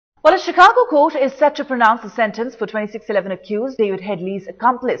Well, a Chicago court is set to pronounce the sentence for 2611 accused David Headley's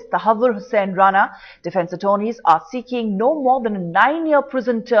accomplice, Tahawwur Rana. Defense attorneys are seeking no more than a 9-year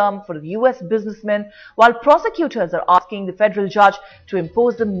prison term for the U.S. businessman, while prosecutors are asking the federal judge to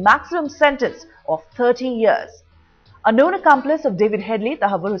impose the maximum sentence of 30 years. A known accomplice of David Headley,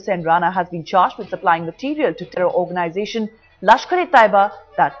 Tahawwur Rana, has been charged with supplying material to terror organization Lashkar-e-Taiba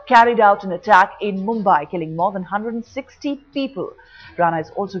that carried out an attack in Mumbai, killing more than 160 people. Rana is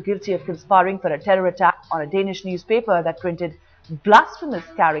also guilty of conspiring for a terror attack on a Danish newspaper that printed blasphemous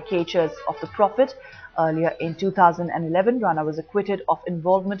caricatures of the Prophet. Earlier in 2011, Rana was acquitted of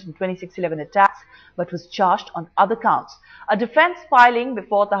involvement in 2611 attacks but was charged on other counts. A defense filing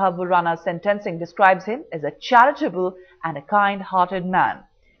before Tahawwur Rana's sentencing describes him as a charitable and a kind-hearted man.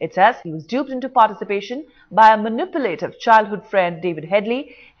 It says he was duped into participation by a manipulative childhood friend, David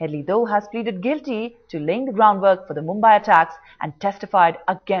Headley. Headley, though, has pleaded guilty to laying the groundwork for the Mumbai attacks and testified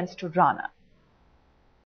against Rana.